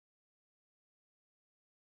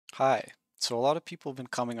Hi. So a lot of people have been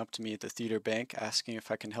coming up to me at the theater bank asking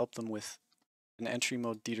if I can help them with an entry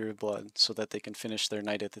mode Theater of Blood so that they can finish their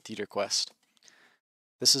night at the theater quest.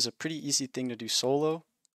 This is a pretty easy thing to do solo,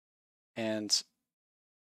 and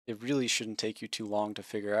it really shouldn't take you too long to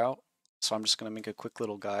figure out. So I'm just going to make a quick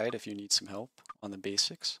little guide if you need some help on the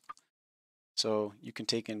basics. So you can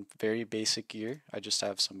take in very basic gear. I just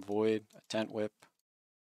have some void, a tent whip,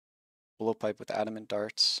 blowpipe with adamant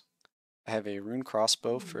darts. I have a rune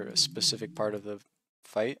crossbow for a specific part of the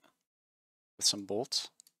fight with some bolts.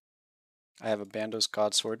 I have a Bando's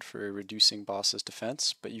Godsword for reducing boss's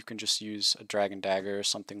defense, but you can just use a Dragon Dagger or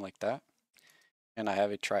something like that. And I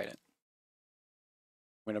have a Trident.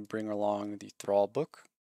 I'm going to bring along the Thrall book,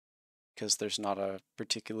 because there's not a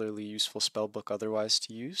particularly useful spell book otherwise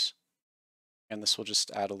to use. And this will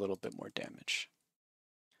just add a little bit more damage.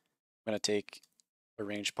 I'm going to take a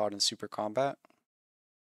range pod in super combat,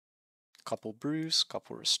 a couple brews, a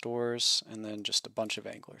couple restores, and then just a bunch of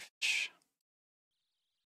anglerfish.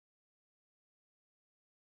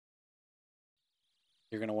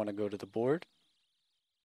 You're going to want to go to the board,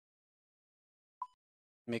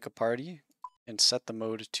 make a party, and set the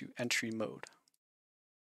mode to entry mode.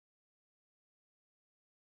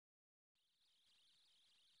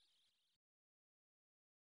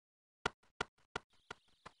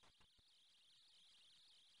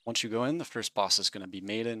 Once you go in, the first boss is going to be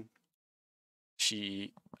Maiden.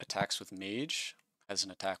 She attacks with Mage, has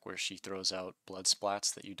an attack where she throws out blood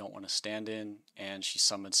splats that you don't want to stand in, and she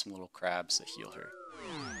summons some little crabs that heal her.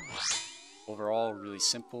 Overall, really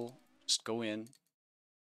simple. Just go in,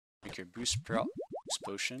 make your boost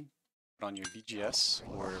potion, put on your VGS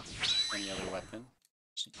or any other weapon,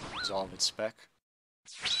 dissolve its spec.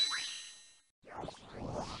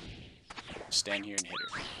 Stand here and hit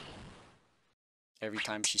her. Every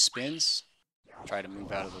time she spins, try to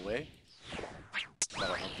move out of the way.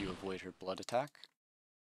 That'll help you avoid her blood attack.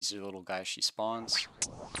 These are the little guys she spawns.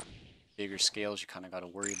 Bigger scales, you kind of got to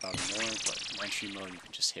worry about them more, but in entry mode, you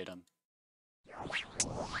can just hit them.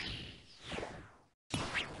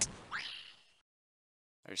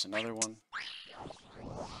 There's another one.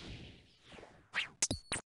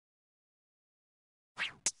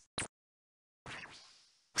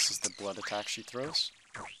 This is the blood attack she throws.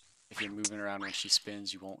 If you're moving around when she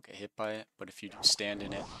spins, you won't get hit by it, but if you do stand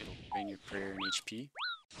in it, it'll drain your prayer and HP.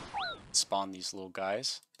 Spawn these little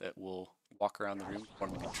guys that will walk around the room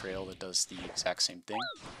forming a trail that does the exact same thing.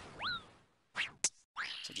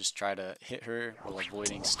 So just try to hit her while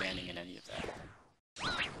avoiding standing in any of that.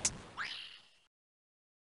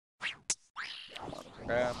 Another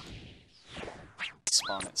crab.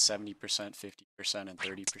 Spawn at 70%, 50%, and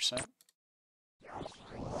 30%.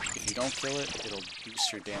 If you don't kill it, it'll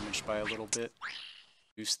boost your damage by a little bit,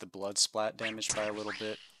 boost the blood splat damage by a little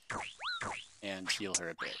bit, and heal her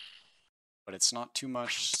a bit. But it's not too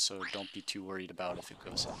much, so don't be too worried about if it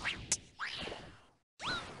goes in.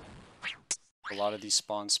 A lot of these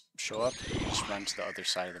spawns show up, and you just run to the other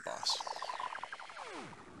side of the boss.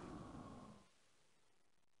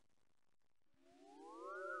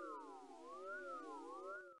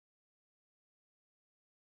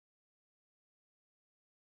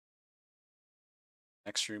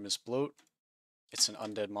 Next room is Bloat. It's an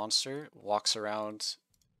undead monster, walks around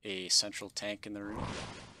a central tank in the room,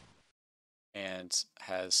 and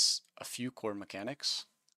has a few core mechanics.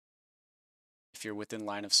 If you're within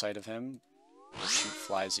line of sight of him, he'll shoot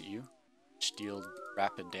flies at you, which deal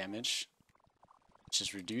rapid damage, which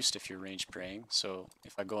is reduced if you're range praying. So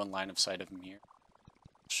if I go in line of sight of him here,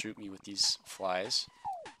 he'll shoot me with these flies.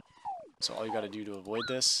 So all you gotta do to avoid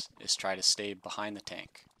this is try to stay behind the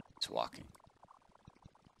tank he's walking.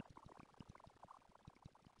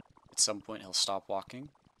 At some point he'll stop walking.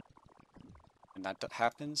 When that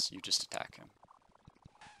happens, you just attack him.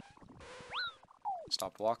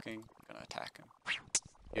 Stop walking, gonna attack him.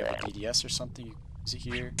 If you have a DDS or something, you can use it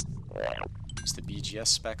here. Use the BGS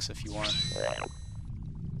specs if you want.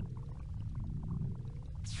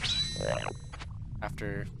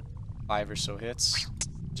 After 5 or so hits,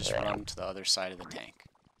 just run to the other side of the tank.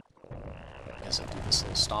 As I do this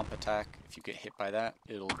little stomp attack, if you get hit by that,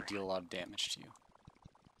 it'll deal a lot of damage to you.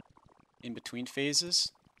 In between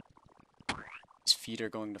phases, his feet are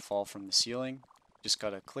going to fall from the ceiling. Just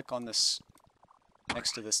gotta click on this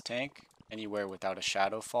next to this tank, anywhere without a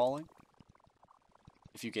shadow falling.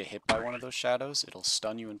 If you get hit by one of those shadows, it'll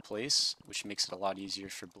stun you in place, which makes it a lot easier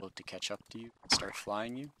for Bloat to catch up to you and start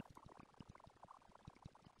flying you.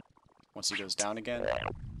 Once he goes down again,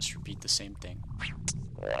 just repeat the same thing.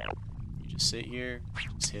 You just sit here,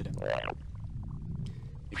 just hit him.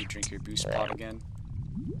 Maybe drink your boost pot again,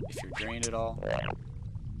 if you're drained at all.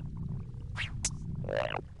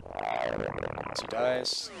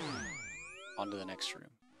 guys. On to the next room.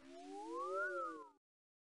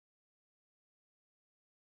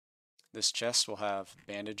 This chest will have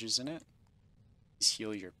bandages in it. These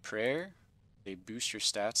heal your prayer. They boost your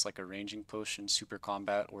stats like a ranging potion, super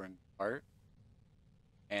combat, or impart.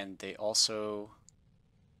 And they also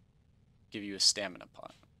give you a stamina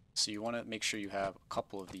pot. So you want to make sure you have a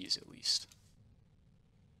couple of these at least.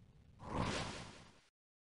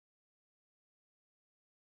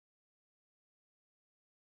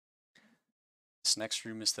 This next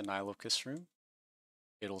room is the Nilocus room.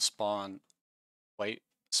 It'll spawn white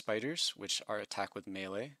spiders, which are attack with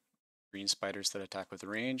melee, green spiders that attack with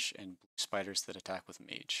range, and blue spiders that attack with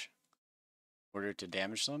mage. In order to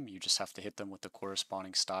damage them, you just have to hit them with the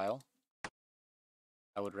corresponding style.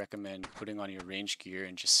 I would recommend putting on your range gear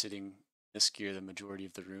and just sitting in this gear the majority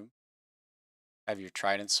of the room. Have your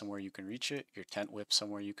trident somewhere you can reach it, your tent whip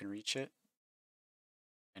somewhere you can reach it,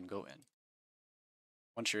 and go in.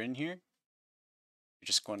 Once you're in here, you're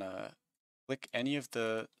just going to click any of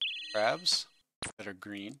the crabs that are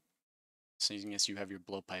green, seeing as you have your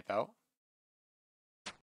blowpipe out.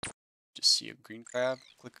 Just see a green crab,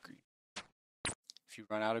 click green. If you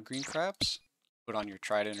run out of green crabs, put on your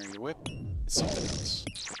trident or your whip, it's something else.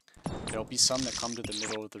 There'll be some that come to the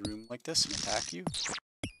middle of the room like this and attack you.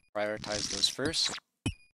 Prioritize those first.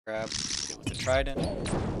 Crab, hit it with a trident.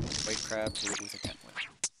 White crab, hit it with a tent whip.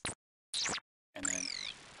 And then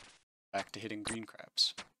back to hitting green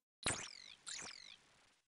crabs.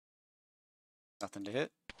 Nothing to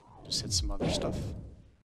hit, just hit some other stuff.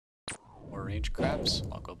 More range crabs,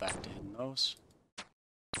 I'll go back to hitting those.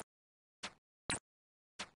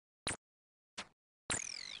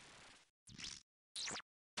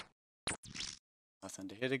 Nothing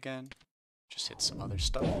to hit again, just hit some other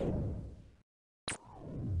stuff.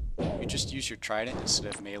 You just use your trident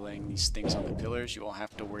instead of meleeing these things on the pillars. You won't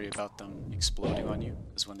have to worry about them exploding on you,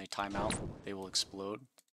 because when they time out, they will explode.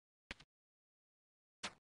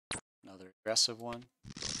 Another aggressive one,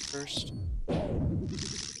 first.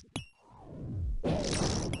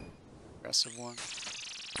 Aggressive one.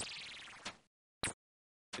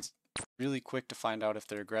 It's really quick to find out if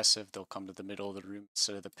they're aggressive. They'll come to the middle of the room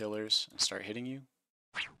instead of the pillars and start hitting you.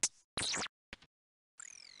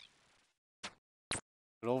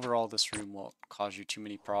 But overall, this room won't cause you too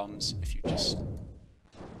many problems if you just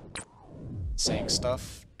saying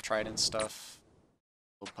stuff, trident stuff,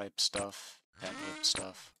 blowpipe stuff, tent whip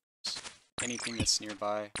stuff, anything that's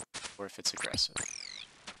nearby, or if it's aggressive.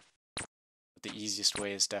 But the easiest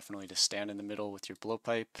way is definitely to stand in the middle with your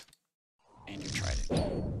blowpipe and your trident.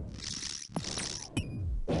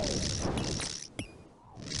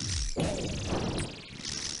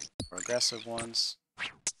 For aggressive ones,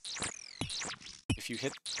 if you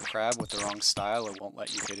hit the crab with the wrong style, it won't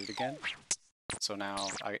let you hit it again. So now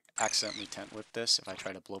I accidentally tent whip this. If I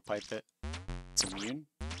try to blowpipe it, it's immune.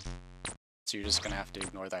 So you're just going to have to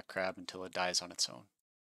ignore that crab until it dies on its own.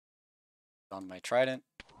 On my trident,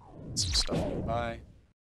 some stuff nearby,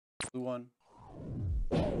 blue one,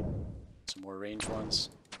 some more range ones,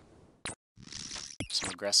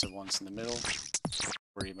 some aggressive ones in the middle.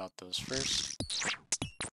 Worry about those first.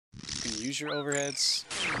 You can use your overheads.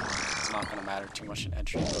 It's not going to matter too much in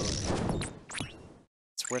entry mode.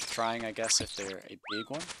 It's worth trying, I guess, if they're a big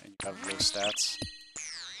one and you have low stats.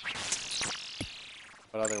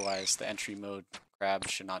 But otherwise, the entry mode crab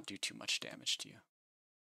should not do too much damage to you.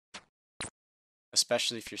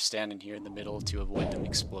 Especially if you're standing here in the middle to avoid them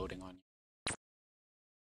exploding on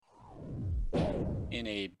you. In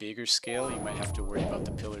a bigger scale, you might have to worry about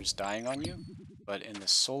the pillars dying on you. But in the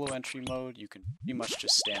solo entry mode, you can pretty much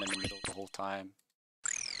just stand in the middle the whole time.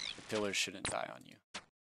 The pillars shouldn't die on you.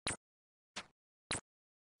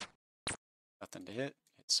 Nothing to hit.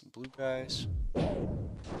 Hit some blue guys.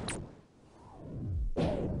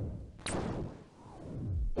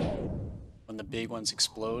 When the big ones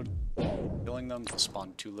explode, killing them, they'll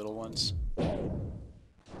spawn two little ones.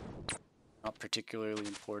 Not particularly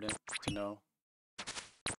important to know.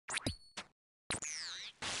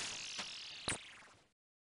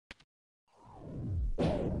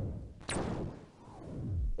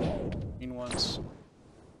 Green ones.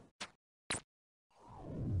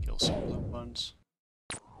 Kill some blue ones.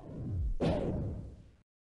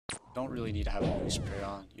 Don't really need to have a boost prayer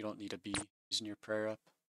on. You don't need to be using your prayer up.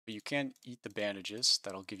 But you can eat the bandages.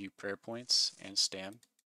 That'll give you prayer points and stam.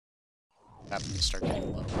 Happen to start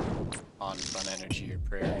getting low on run energy or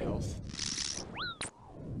prayer health.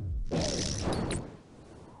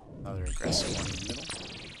 Another aggressive one in the middle.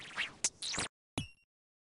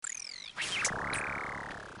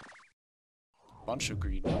 Bunch of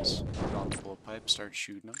green ones. Put on the blowpipe, start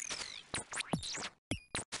shooting them.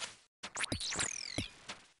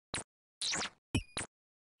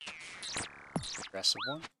 aggressive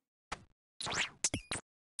one.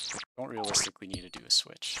 Don't realistically need to do a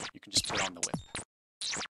switch. You can just put on the whip.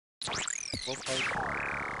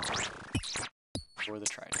 Blowpipe or the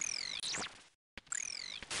trident.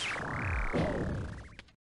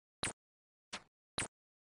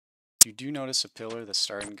 If you do notice a pillar that's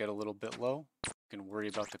starting to get a little bit low, you can worry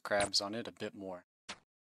about the crabs on it a bit more.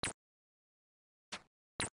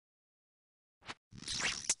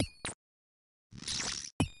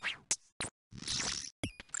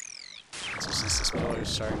 So since this pillar is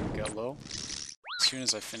starting to get low, as soon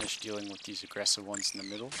as I finish dealing with these aggressive ones in the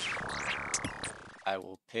middle, I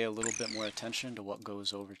will pay a little bit more attention to what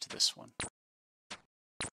goes over to this one.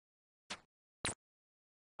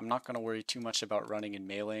 I'm not going to worry too much about running and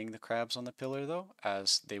meleeing the crabs on the pillar though,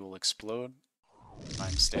 as they will explode if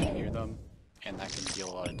I'm standing near them, and that can deal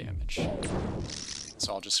a lot of damage.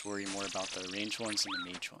 So I'll just worry more about the ranged ones and the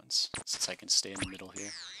mage ones, since I can stay in the middle here.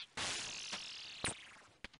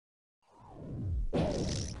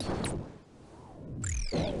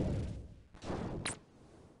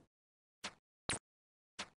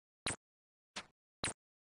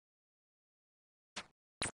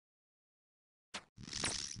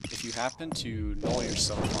 If you happen to null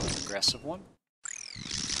yourself on an aggressive one,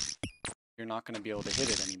 you're not going to be able to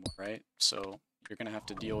hit it anymore, right? So you're going to have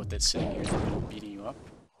to deal with it sitting here in the middle beating you up.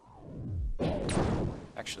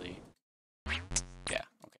 Actually, yeah,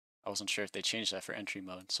 okay. I wasn't sure if they changed that for entry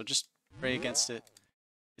mode. So just pray against it.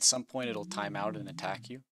 At some point it'll time out and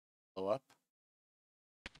attack you, blow up.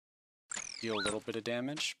 Deal a little bit of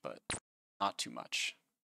damage, but not too much.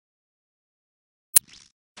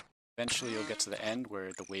 Eventually you'll get to the end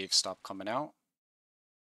where the waves stop coming out.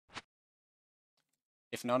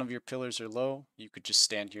 If none of your pillars are low, you could just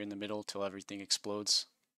stand here in the middle till everything explodes.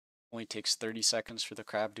 Only takes 30 seconds for the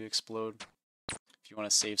crab to explode. If you want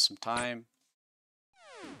to save some time,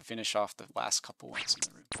 finish off the last couple ones in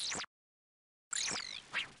the room.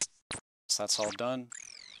 So that's all done.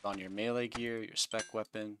 Put on your melee gear, your spec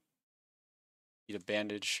weapon. Need a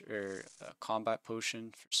bandage or a combat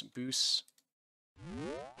potion for some boosts.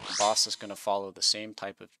 The boss is going to follow the same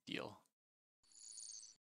type of deal.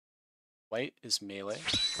 White is melee.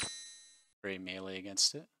 Spray melee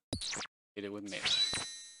against it. Hit it with melee.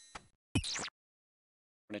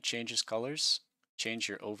 When it changes colors, change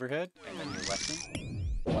your overhead and then your weapon.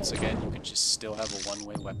 Once again, you can just still have a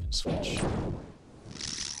one-way weapon switch.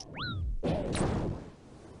 Range,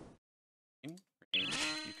 you can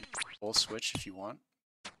full switch if you want.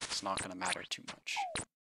 It's not going to matter too much.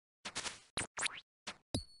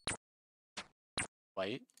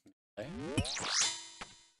 White, melee.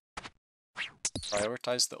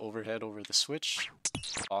 Prioritize the overhead over the switch.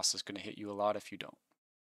 The boss is going to hit you a lot if you don't.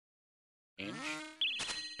 Range.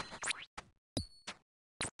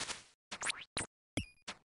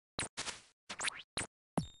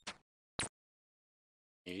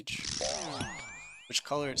 Age. Which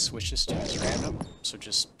color it switches to is random, so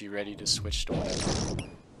just be ready to switch to whatever.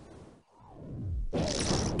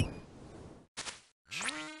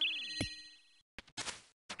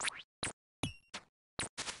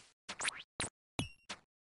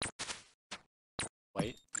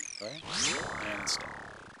 White, okay, and it's done.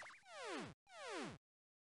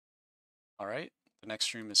 Alright, the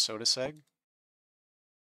next room is Soda Seg.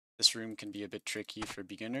 This room can be a bit tricky for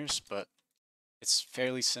beginners, but it's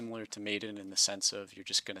fairly similar to Maiden in the sense of you're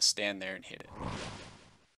just going to stand there and hit it.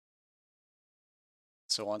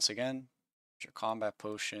 So once again, your combat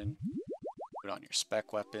potion, put on your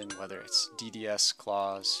spec weapon, whether it's DDS,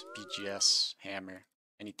 claws, BGS, hammer,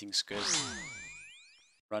 anything's good.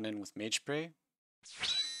 Run in with mage spray,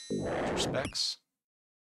 your specs.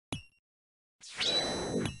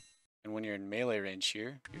 And when you're in melee range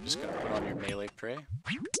here, you're just going to put on your melee prey.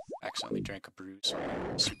 Accidentally drank a brew, so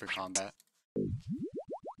I'm super combat.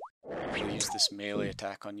 We'll use this melee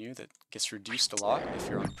attack on you that gets reduced a lot if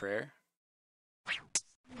you're on prayer.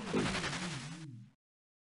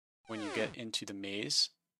 When you get into the maze,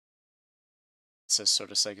 it says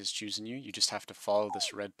Soda Seg is choosing you. You just have to follow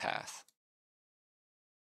this red path.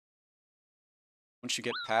 Once you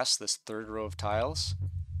get past this third row of tiles,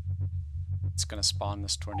 it's going to spawn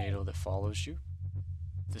this tornado that follows you.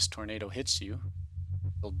 If this tornado hits you,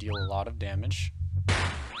 it'll deal a lot of damage.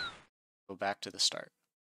 Go back to the start.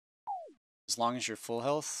 As long as you're full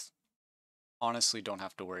health, honestly don't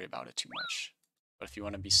have to worry about it too much. But if you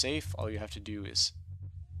want to be safe, all you have to do is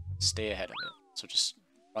stay ahead of it. So just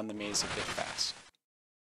run the maze a bit fast.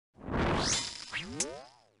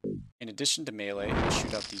 In addition to melee, you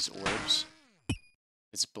shoot out these orbs.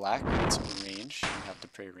 If it's black, it's in range. You have to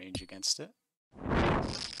pray range against it. And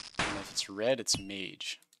if it's red, it's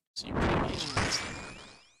mage. So you pray mage against it.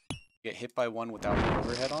 You get hit by one without an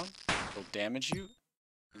overhead on, it'll damage you,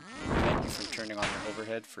 and prevent you from turning on your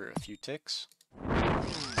overhead for a few ticks.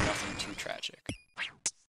 Nothing too tragic.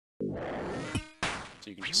 So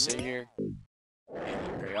you can just sit here,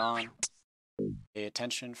 and pray on, pay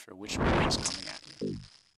attention for which blade is coming at you.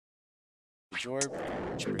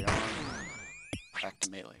 Jorb, spray on, back to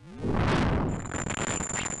melee.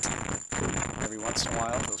 Every once in a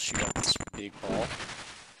while, he'll shoot out this big ball.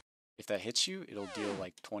 If that hits you, it'll deal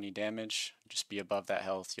like 20 damage. Just be above that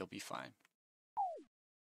health, you'll be fine.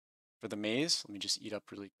 For the maze, let me just eat up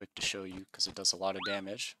really quick to show you, because it does a lot of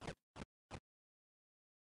damage.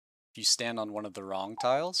 If you stand on one of the wrong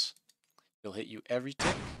tiles, it'll hit you every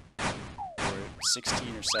tick for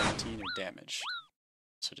 16 or 17 of damage.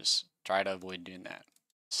 So just try to avoid doing that.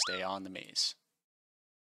 Stay on the maze.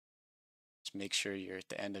 Just make sure you're at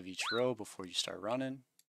the end of each row before you start running.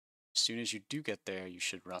 As soon as you do get there, you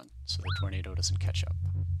should run so the tornado doesn't catch up.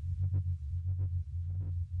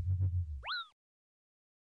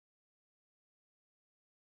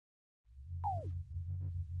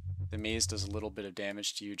 The maze does a little bit of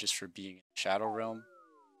damage to you just for being in the Shadow Realm.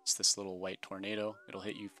 It's this little white tornado. It'll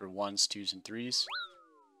hit you for 1s, 2s, and 3s.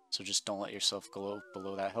 So just don't let yourself go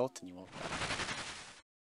below that health and you won't die.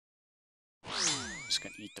 Just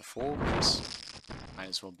gonna eat the full because might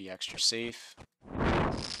as well be extra safe.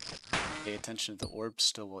 Pay attention to the orbs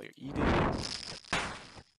still while you're eating.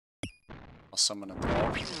 I'll summon a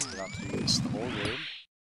ball. Without to do this the whole game.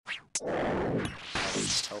 That will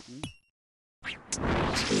just help me.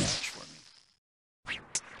 That's damage for me.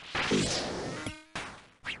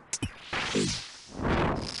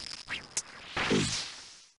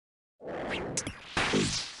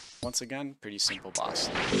 Once again, pretty simple boss.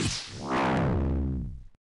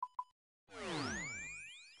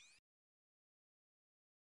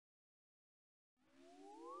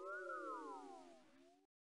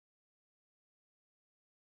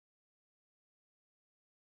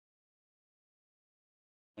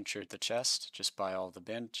 Once you're at the chest, just buy all the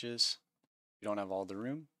bandages. If you don't have all the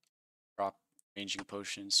room, drop ranging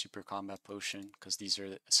potion, super combat potion, because these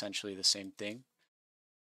are essentially the same thing.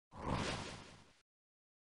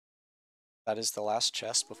 That is the last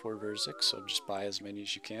chest before Verzik, so just buy as many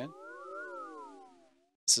as you can.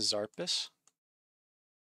 This is Zarpus.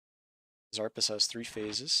 Zarpus has 3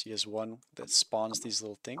 phases. He has one that spawns these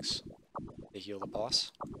little things. They heal the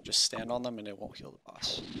boss. Just stand on them and it won't heal the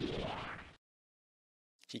boss.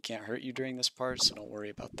 He can't hurt you during this part, so don't worry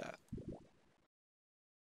about that.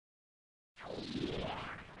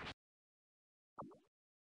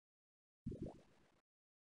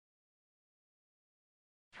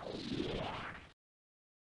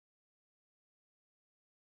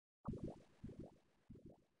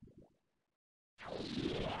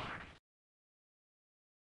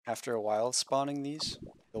 After a while spawning these,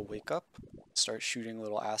 he'll wake up, start shooting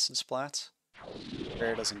little acid splats.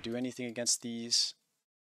 Prayer doesn't do anything against these,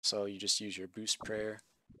 so you just use your boost prayer.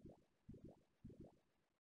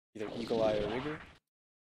 Either Eagle Eye or Rigor.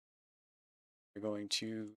 You're going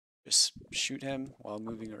to just shoot him while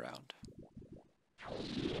moving around.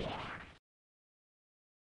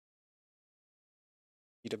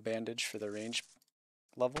 Need a bandage for the range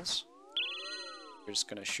levels. You're just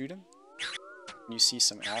going to shoot him. When you see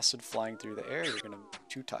some acid flying through the air, you're going to move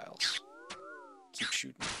 2 tiles. Keep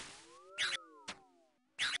shooting.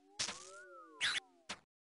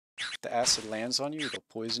 If the acid lands on you, it'll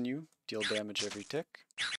poison you, deal damage every tick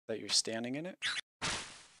that you're standing in it.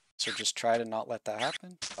 So just try to not let that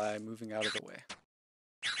happen by moving out of the way.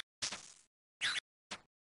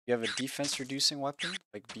 You have a defense reducing weapon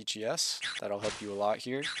like BGS, that'll help you a lot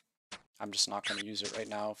here. I'm just not going to use it right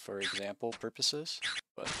now for example purposes,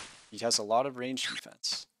 but he has a lot of range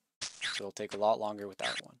defense, so it'll take a lot longer with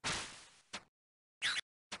that one.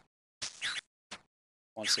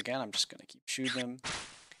 Once again, I'm just going to keep shooting him,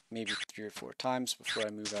 maybe 3 or 4 times before I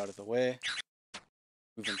move out of the way.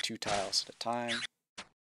 Moving 2 tiles at a time.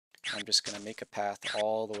 I'm just going to make a path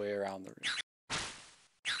all the way around the room.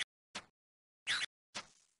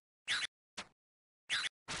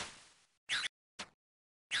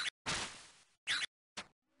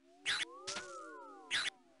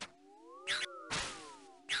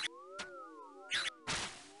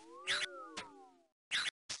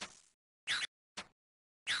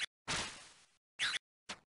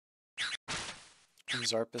 When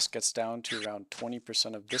Zarpus gets down to around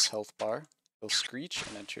 20% of this health bar, he'll screech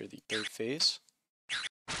and enter the 3rd phase.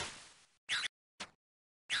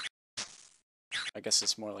 I guess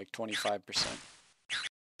it's more like 25%.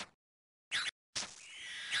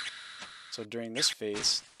 So during this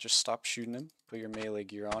phase, just stop shooting him, put your melee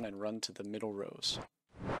gear on, and run to the middle rows.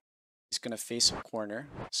 he's going to face a corner.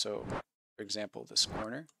 So, for example, this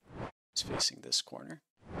corner is facing this corner.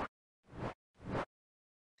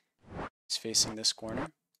 He's facing this corner.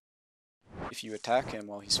 If you attack him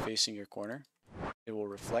while he's facing your corner, it will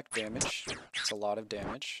reflect damage. It's a lot of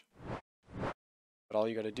damage. But all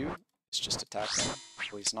you got to do is just attack him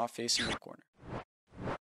while he's not facing your corner.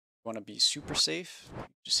 You want to be super safe,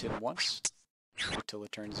 just hit him once, wait till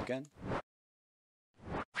it turns again.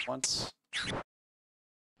 Once.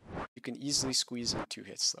 You can easily squeeze in 2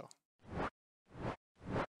 hits though.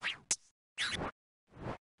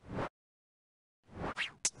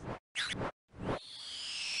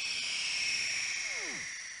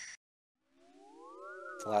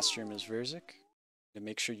 The last room is verzik. To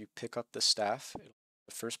make sure you pick up the staff,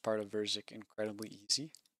 the first part of verzik incredibly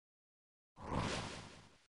easy.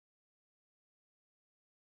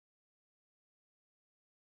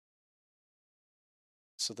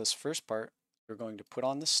 So this first part, you're going to put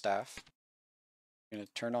on the staff, you're going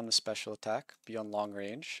to turn on the special attack, be on long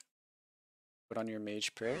range, put on your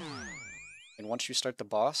mage prayer, and once you start the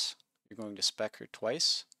boss, you're going to spec her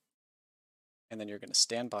twice, and then you're going to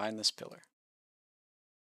stand behind this pillar.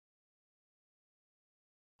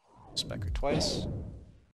 Spec her twice.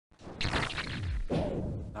 Now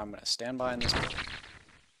I'm going to stand behind this pillar.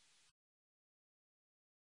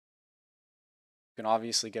 You can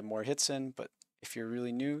obviously get more hits in, but if you're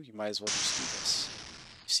really new, you might as well just do this.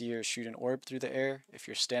 You see here, shoot an orb through the air. If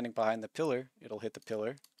you're standing behind the pillar, it'll hit the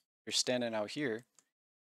pillar. If you're standing out here,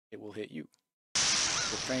 it will hit you. If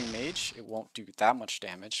you're praying mage, it won't do that much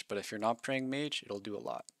damage, but if you're not praying mage, it'll do a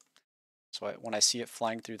lot. So when I see it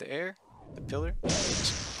flying through the air, the pillar, I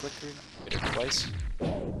just click her, hit it twice,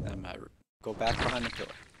 and I'm going to go back behind the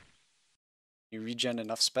pillar. You regen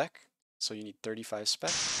enough spec, so you need 35 spec,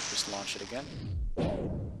 just launch it again.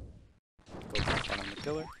 Go back behind the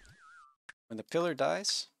pillar. When the pillar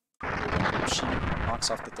dies, if she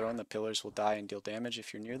knocks off the throne, the pillars will die and deal damage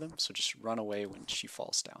if you're near them, so just run away when she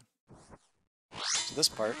falls down. So this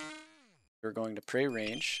part, you're going to pray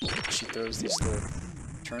range. She throws these little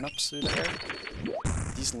turnips through the air.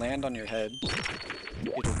 These land on your head,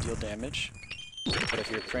 it'll deal damage, but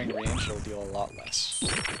if you're praying range, it'll deal a lot less.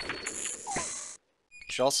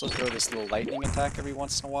 She'll also throw this little lightning attack every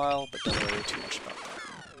once in a while, but don't worry too much about that.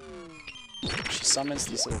 When she summons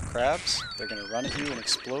these little crabs, they're going to run at you and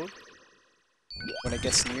explode. When it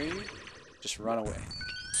gets near you, just run away.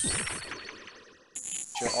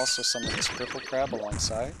 She'll also summon this purple crab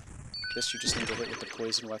alongside. This you just need to hit with the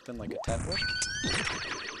poison weapon like a tent whip.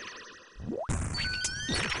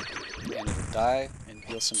 And it'll die and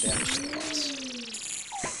deal some damage to the boss.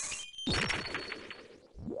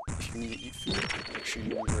 If you need to eat food, make sure you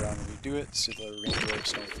move around when you do it so the range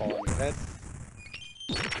orbs don't fall on your head.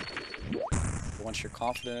 But once you're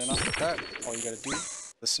confident enough with that, all you gotta do,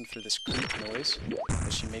 listen for this creak noise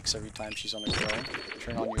that she makes every time she's on the throne.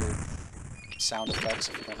 Turn on your sound effects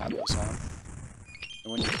if you don't have those on.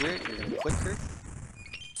 And when you hear it, you're gonna click her,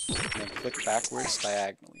 and then click backwards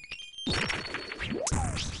diagonally.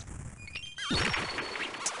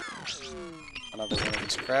 Another one of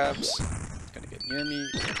these crabs is gonna get near me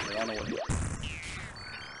and run away.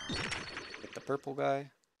 Get the purple guy.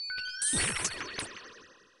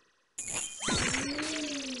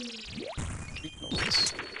 Creak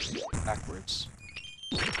noise. Backwards.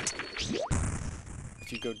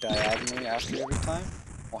 If you go diagonally after every time,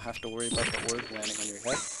 you won't have to worry about the orb landing on your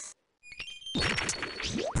head.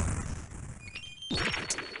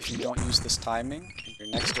 If you don't use this timing and you're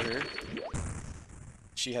next to her,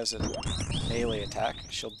 she has a melee attack.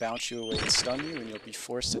 She'll bounce you away and stun you, and you'll be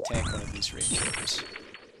forced to tank one of these range orbs.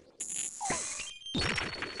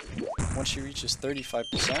 Once she reaches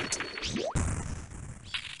 35%,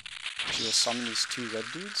 she will summon these 2 red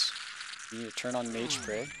dudes. You need to turn on Mage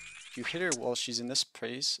Pray. If you hit her while she's in this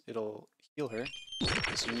praise, it'll heal her,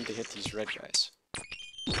 so you need to hit these red guys.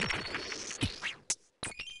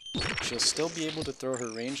 She'll still be able to throw her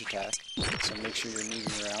range attack, so make sure you're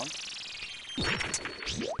moving around.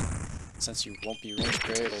 Since you won't be range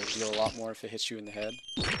prayer, it'll deal a lot more if it hits you in the head.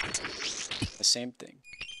 The same thing.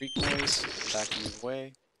 Creak noise, attack and move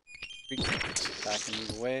away. Creak noise, attack and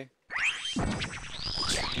move away.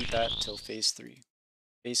 Just repeat that till phase 3.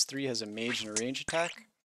 Phase 3 has a mage and a range attack,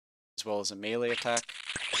 as well as a melee attack.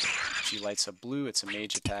 If she lights up blue, it's a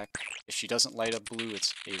mage attack. If she doesn't light up blue,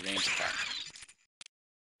 it's a range attack.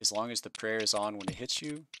 As long as the prayer is on when it hits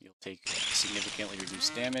you, you'll take significantly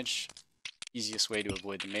reduced damage. Easiest way to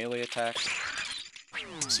avoid the melee attack.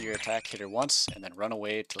 See your attack, hit her once, and then run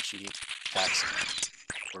away till she attacks again.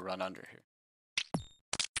 Or run under her.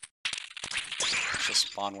 She'll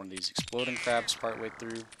spawn one of these exploding crabs partway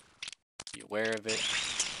through. Be aware of it.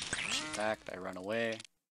 She attacked, I run away.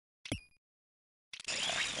 I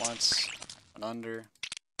attack once, run under.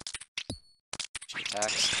 She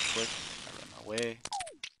attacks, I click, I run away.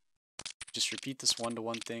 Just repeat this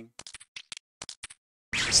one-to-one thing.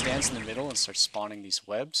 She stands in the middle and starts spawning these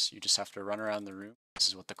webs. You just have to run around the room. This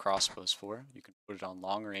is what the crossbow is for. You can put it on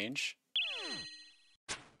long range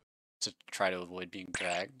to try to avoid being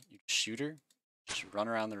dragged. You shoot her, just run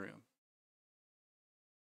around the room.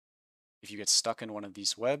 If you get stuck in one of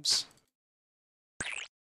these webs,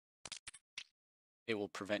 it will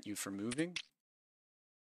prevent you from moving.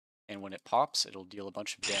 And when it pops, it'll deal a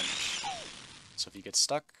bunch of damage. So if you get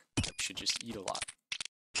stuck, you should just eat a lot.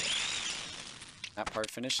 That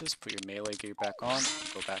part finishes, put your melee gear back on,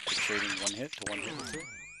 go back to trading one hit to one hit with her.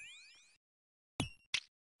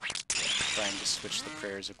 Trying to switch the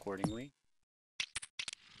prayers accordingly.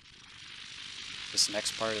 This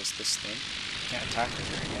next part is this thing. You can't attack her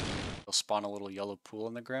very again. You'll spawn a little yellow pool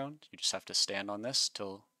in the ground. You just have to stand on this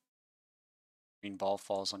till green ball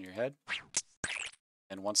falls on your head.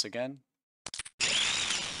 And once again,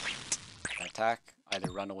 attack.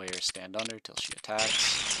 Either run away or stand under till she attacks.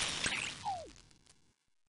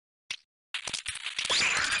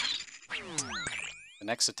 The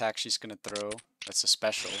next attack she's going to throw, that's a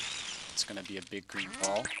special. It's going to be a big green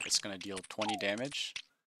ball. It's going to deal 20 damage.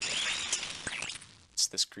 It's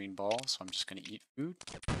this green ball, so I'm just going to eat food.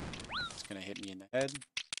 It's going to hit me in the head.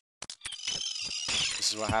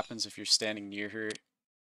 This is what happens if you're standing near her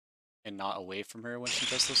and not away from her when she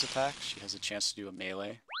does those attacks. She has a chance to do a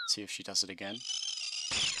melee. Let's see if she does it again.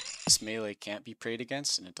 This melee can't be prayed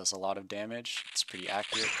against, and it does a lot of damage. It's pretty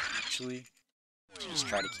accurate, actually. So just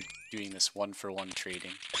try to keep doing this one-for-one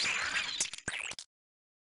trading.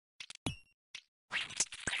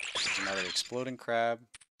 There's another exploding crab.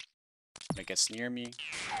 When it gets near me,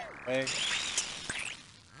 away.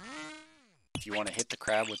 If you want to hit the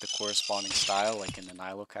crab with the corresponding style, like in the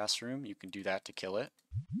Nilocast room, you can do that to kill it.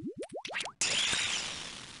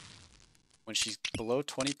 When she's below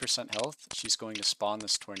 20% health, she's going to spawn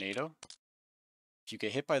this tornado. If you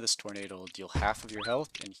get hit by this tornado, it'll deal half of your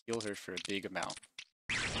health and heal her for a big amount.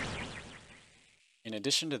 In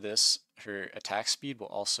addition to this, her attack speed will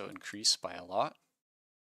also increase by a lot.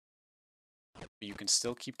 But you can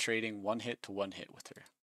still keep trading one hit to one hit with her.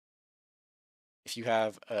 If you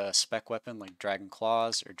have a spec weapon like Dragon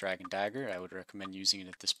Claws or Dragon Dagger, I would recommend using it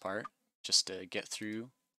at this part, just to get through.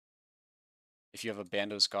 If you have a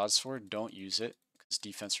Bando's Godsword, don't use it, because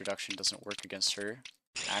defense reduction doesn't work against her.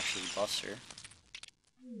 It actually buffs her.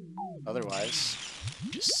 Otherwise,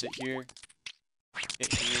 just sit here,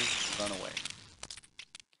 hit her, run away.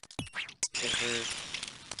 Hit her,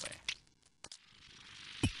 away.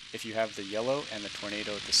 If you have the yellow and the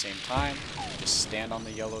tornado at the same time, just stand on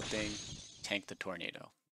the yellow thing, tank the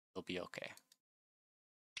tornado. It'll be okay.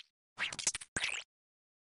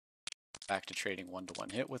 Back to trading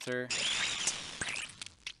one-to-one hit with her.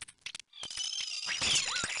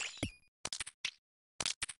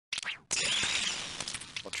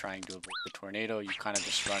 While trying to avoid the tornado, you kind of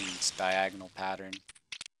just run this diagonal pattern.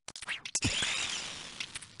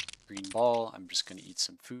 Green ball, I'm just going to eat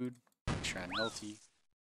some food, make sure I'm healthy.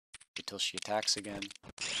 Wait till she attacks again.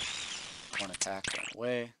 One attack, run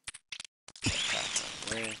away.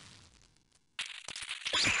 Attack, run away.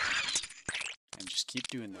 And just keep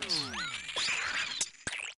doing this.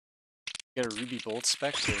 Get a Ruby Bolt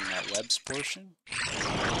spec during that webs portion.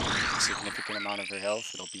 A significant amount of her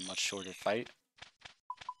health, it'll be much shorter fight.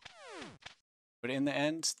 But in the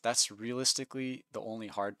end, that's realistically the only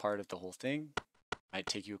hard part of the whole thing. Might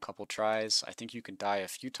take you a couple tries. I think you can die a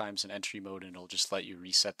few times in entry mode and it'll just let you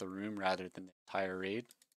reset the room rather than the entire raid.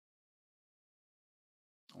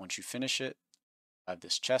 Once you finish it, I have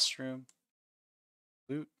this chest room,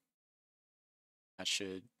 loot. That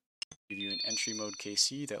should give you an entry mode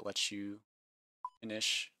KC that lets you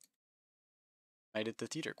finish Night at the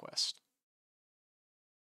Theater quest.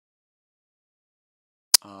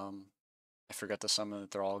 I forgot to summon the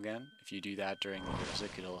Thrall again. If you do that during the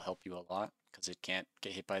verzik, it'll help you a lot, because it can't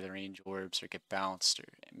get hit by the range orbs or get bounced or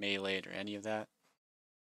meleeed or any of that.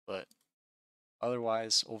 But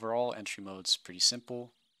otherwise, overall, entry mode's pretty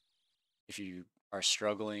simple. If you are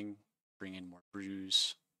struggling, bring in more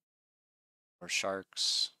brews, or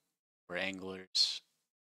sharks, or anglers,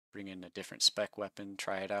 bring in a different spec weapon,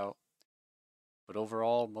 try it out. But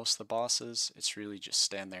overall, most of the bosses, it's really just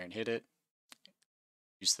stand there and hit it.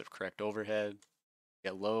 Use the correct overhead,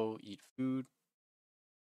 get low, eat food.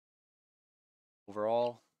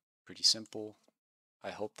 Overall, pretty simple.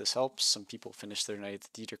 I hope this helps. Some people finish their Night at the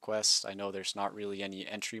Theater quest. I know there's not really any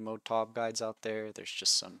entry mode TOB guides out there. There's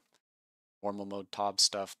just some normal mode TOB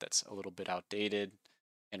stuff that's a little bit outdated.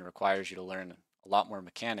 and requires you to learn a lot more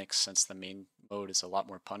mechanics since the main mode is a lot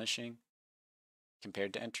more punishing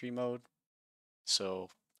compared to entry mode. So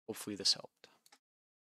hopefully this helped.